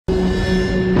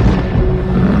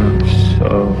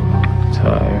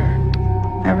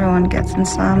gets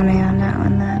insomnia now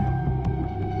and then.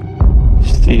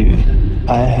 Stevie,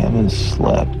 I haven't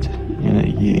slept in a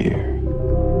year.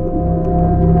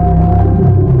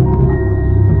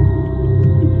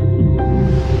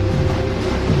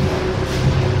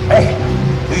 Hey,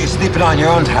 you're sleeping on your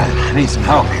own time. I need some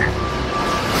help here.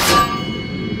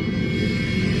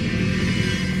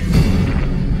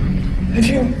 Have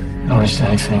you noticed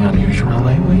anything unusual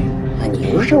lately?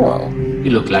 Unusual?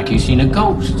 You look like you've seen a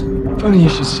ghost. Funny you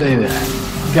should say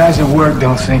that. Guys at work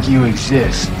don't think you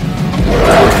exist.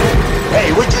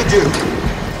 Hey, what'd you do?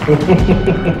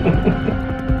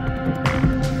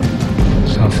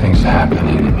 Something's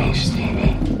happening to me,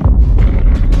 Stevie.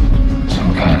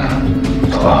 Some kind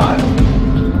of plot.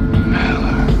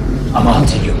 Miller. I'm on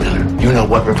to you, Miller. You know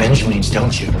what revenge means,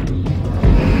 don't you?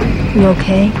 You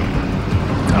okay?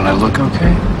 Don't I look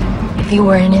okay? If you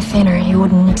were any thinner, you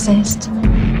wouldn't exist.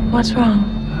 What's wrong?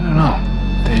 I don't know.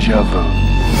 Deja vu.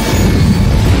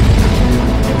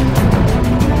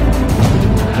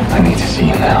 I need to see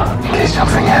you now, in case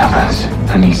something happens.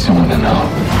 I need someone to know.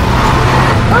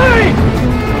 Hey!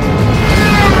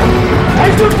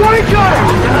 Hey, the breaker!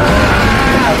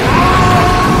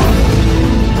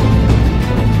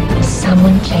 Is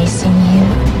someone chasing you?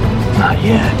 Not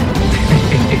yet.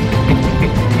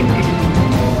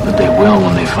 But they will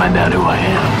when they find out who I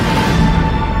am.